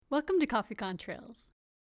Welcome to Coffee Contrails.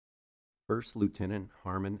 First Lieutenant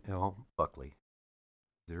Harmon L. Buckley,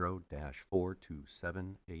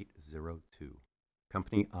 0-427802.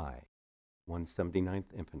 Company I,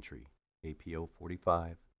 179th Infantry, APO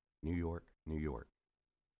 45, New York, New York.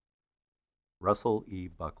 Russell E.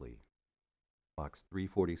 Buckley, Box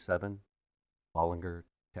 347, Bollinger,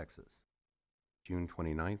 Texas, June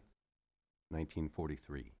 29th,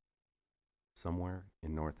 1943. Somewhere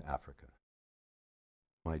in North Africa.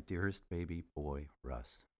 My dearest baby boy,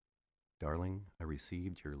 Russ. Darling, I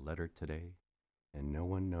received your letter today, and no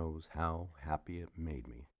one knows how happy it made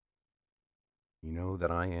me. You know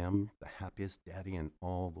that I am the happiest daddy in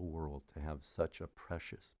all the world to have such a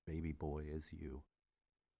precious baby boy as you,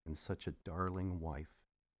 and such a darling wife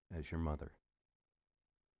as your mother.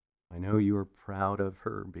 I know you are proud of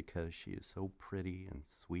her because she is so pretty and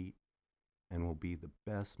sweet and will be the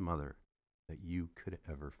best mother that you could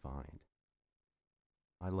ever find.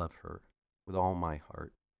 I love her with all my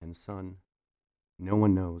heart, and son, no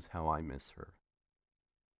one knows how I miss her.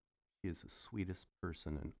 She is the sweetest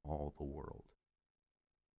person in all the world.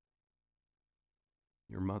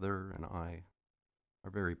 Your mother and I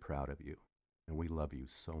are very proud of you, and we love you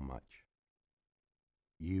so much.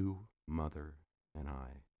 You, mother, and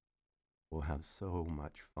I will have so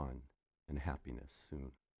much fun and happiness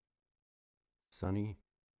soon. Sonny,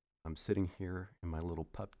 I'm sitting here in my little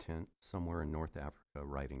pup tent somewhere in North Africa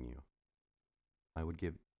writing you. I would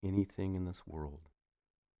give anything in this world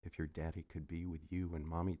if your daddy could be with you and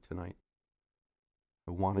mommy tonight.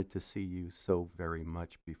 I wanted to see you so very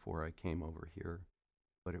much before I came over here,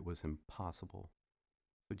 but it was impossible.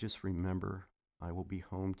 So just remember, I will be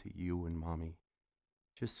home to you and mommy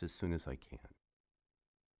just as soon as I can.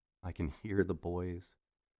 I can hear the boys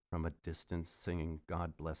from a distance singing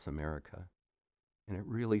God Bless America, and it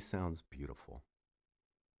really sounds beautiful.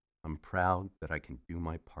 I'm proud that I can do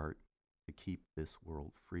my part to keep this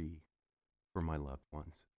world free for my loved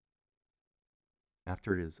ones.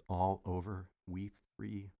 After it is all over, we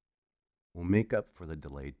three will make up for the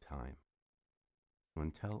delayed time. So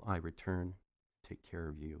until I return, take care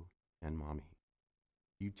of you and mommy.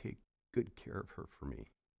 You take good care of her for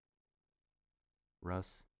me.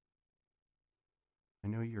 Russ, I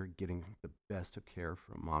know you're getting the best of care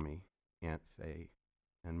from mommy, Aunt Faye,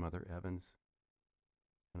 and Mother Evans,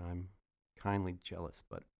 and I'm kindly jealous,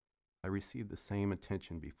 but I received the same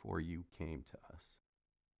attention before you came to us.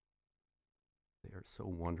 They are so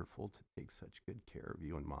wonderful to take such good care of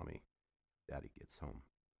you and mommy. Daddy gets home.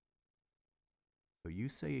 So you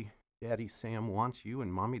say Daddy Sam wants you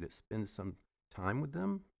and mommy to spend some time with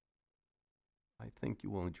them? I think you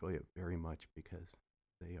will enjoy it very much because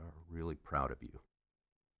they are really proud of you.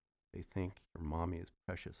 They think your mommy is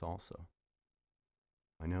precious also.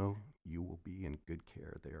 I know you will be in good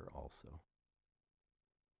care there also.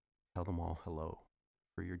 Tell them all hello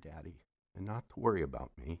for your daddy and not to worry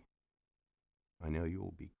about me. I know you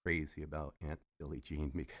will be crazy about Aunt Billie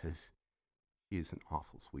Jean because she is an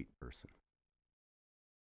awful sweet person.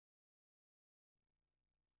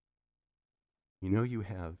 You know you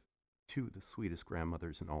have two of the sweetest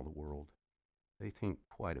grandmothers in all the world. They think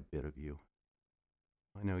quite a bit of you.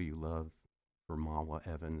 I know you love Vermawa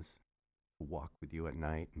Evans to walk with you at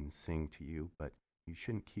night and sing to you, but you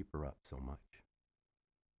shouldn't keep her up so much.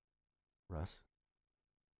 Russ,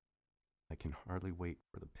 I can hardly wait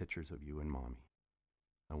for the pictures of you and Mommy.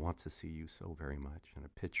 I want to see you so very much, and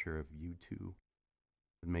a picture of you two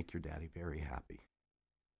would make your daddy very happy.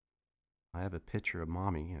 I have a picture of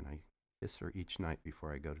Mommy, and I kiss her each night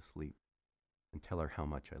before I go to sleep and tell her how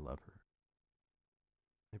much I love her.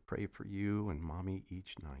 I pray for you and Mommy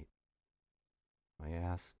each night. I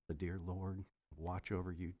ask the dear Lord to watch over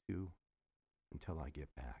you two until I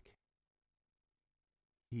get back.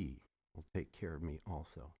 He will take care of me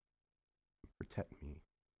also, and protect me,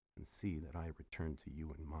 and see that I return to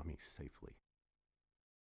you and Mommy safely.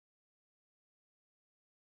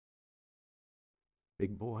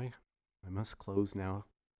 Big boy, I must close now.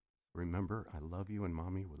 Remember, I love you and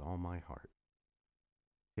Mommy with all my heart.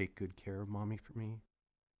 Take good care of Mommy for me,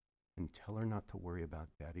 and tell her not to worry about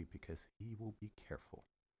Daddy because he will be careful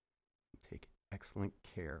and take excellent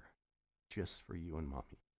care just for you and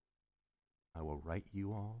Mommy. I will write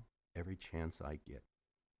you all every chance I get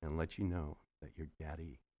and let you know that your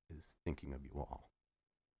daddy is thinking of you all.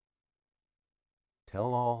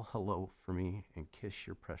 Tell all hello for me and kiss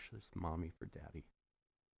your precious Mommy for Daddy.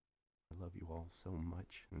 I love you all so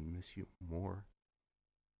much and miss you more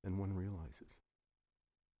than one realizes.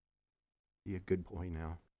 Be a good boy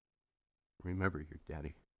now. Remember your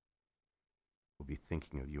daddy will be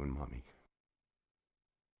thinking of you and Mommy.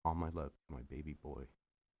 All my love to my baby boy,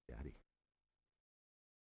 Daddy.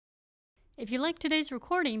 If you like today's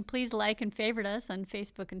recording, please like and favorite us on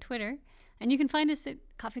Facebook and Twitter, and you can find us at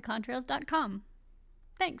coffeecontrails.com.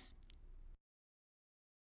 Thanks.